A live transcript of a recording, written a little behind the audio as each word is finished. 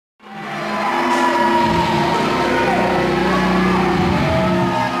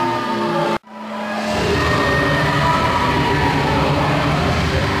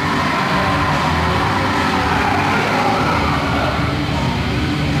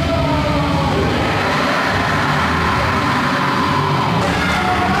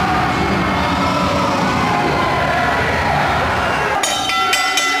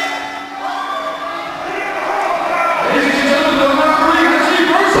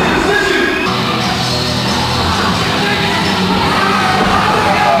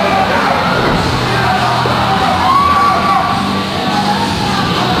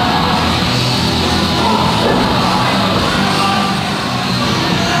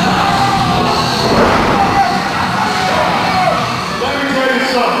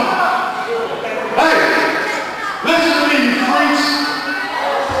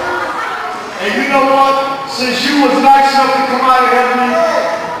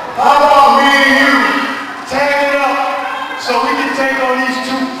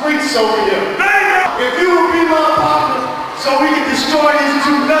destroy these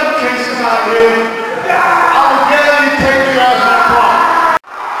two nutcases out here, I'll gladly take you as my partner.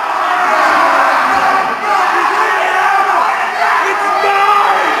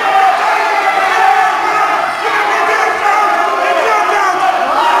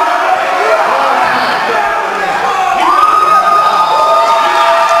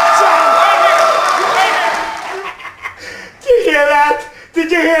 Did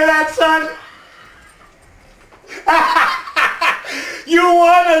you hear that, son? You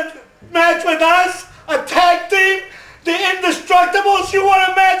want to match with us? A tag team? The Indestructibles? You want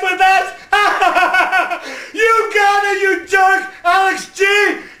to match with us? You got it, you jerk! Alex G,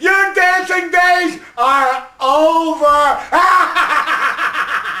 your dancing days are over!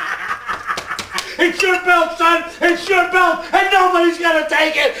 It's your belt, son! It's your belt, and nobody's gonna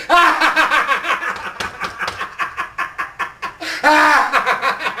take it!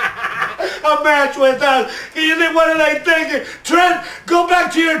 A match with us. What are they thinking? Trent, go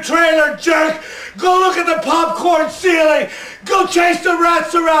back to your trailer, jerk. Go look at the popcorn ceiling. Go chase the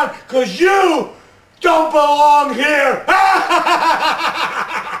rats around, because you don't belong here.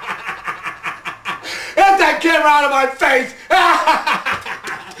 Get that camera out of my face.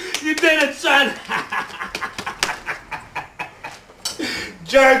 You did it, son.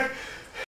 Jerk.